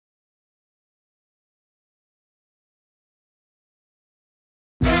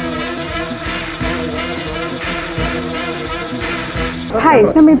Hi,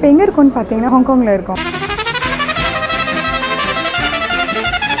 நம்ம இப்போ எங்கே இருக்கோம்னு பார்த்தீங்கன்னா ஹாங்காங்கில் இருக்கோம்.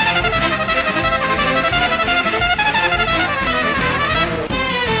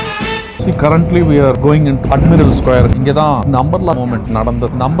 See, currently we are going into Admiral Square. இங்கே தான் இந்த அம்பர்லா மூமெண்ட்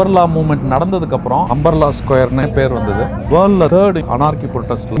நடந்தது. இந்த அம்பர்லா மூமெண்ட் நடந்ததுக்கு அப்புறம் அம்பர்லா ஸ்கொயர்னு பேர் வந்தது. வேர்ல்ட்ல தேர்ட் அனார்கி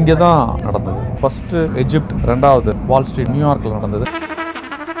ப்ரொடெஸ்ட் இங்கே தான் நடந்தது. ஃபர்ஸ்ட் எஜிப்ட், ரெண்டாவது வால் ஸ்ட்ரீட் நியூயார்க்ல நடந்தது.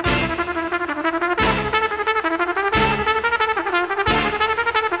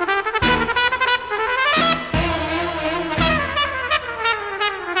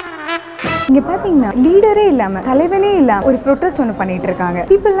 இங்கே பார்த்தீங்கன்னா லீடரே இல்லாமல் தலைவனே இல்லாமல் ஒரு ப்ரொட்டஸ்ட் ஒன்று பண்ணிட்டு இருக்காங்க.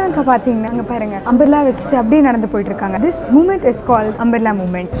 பீப்புள்லாம் இங்கே பார்த்தீங்கன்னா அங்கே பாருங்க அம்பர்லா வச்சுட்டு அப்படியே நடந்து போயிட்டு இருக்காங்க. This moment is called umbrella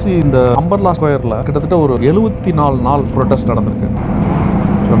moment. இந்த அம்பர்லா ஸ்கொயர்ல கிட்டத்தட்ட ஒரு 74 நாள் ப்ரொட்டஸ்ட் நடந்திருக்கு.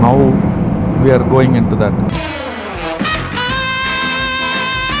 So now we are going in to that.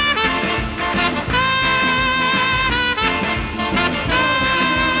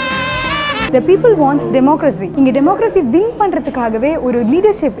 The people wants democracy. இங்க democracy win பண்றதுக்காகவே ஒரு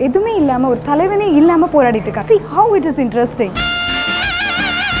leadership எதுவுமே இல்லாம ஒரு தலைவனே இல்லாம போராடிட்டு இருக்காங்க. See how it is interesting.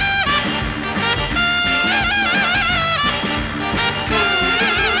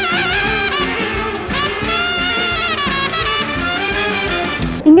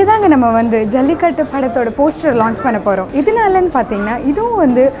 இங்கே தாங்க நம்ம வந்து ஜல்லிக்கட்டு படத்தோட போஸ்டர் லான்ச் பண்ண போகிறோம். இதனாலன்னு பார்த்தீங்கன்னா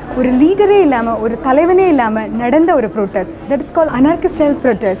இதுவும் ஒரு லீடரே இல்லாமல் ஒரு தலைவனே இல்லாமல் நடந்த ஒரு protest. That is call அனார்கி style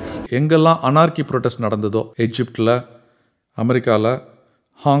protest. எங்கெல்லாம் அனார்கி ப்ரொட்டஸ்ட் நடந்ததோ எஜிப்டில், அமெரிக்காவில்,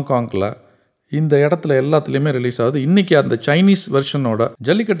 ஹாங்காங்கில், இந்த இடத்துல எல்லாத்துலேயுமே ரிலீஸ் ஆகுது. இன்றைக்கி அந்த சைனீஸ் வெர்ஷனோட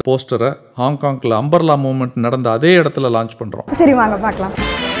ஜல்லிக்கட்டு போஸ்டரை ஹாங்காங்கில் அம்பர்லா மூமெண்ட் நடந்த அதே இடத்துல லான்ச் பண்ணுறோம். சரி, வாங்க பார்க்கலாம்.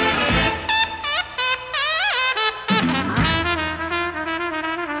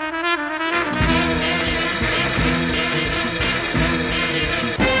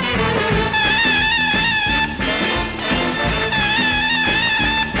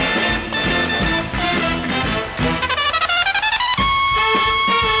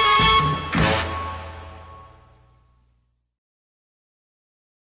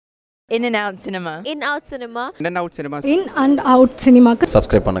 In and out cinema. In out cinema. In and out cinema. In and out cinema.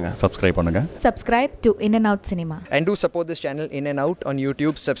 Subscribe பண்ணுங்க. Subscribe பண்ணுங்க. Subscribe to In and Out Cinema. And do support this channel In and Out on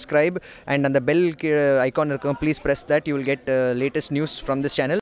YouTube. Subscribe and on the bell icon please press that. You will get latest news from this channel.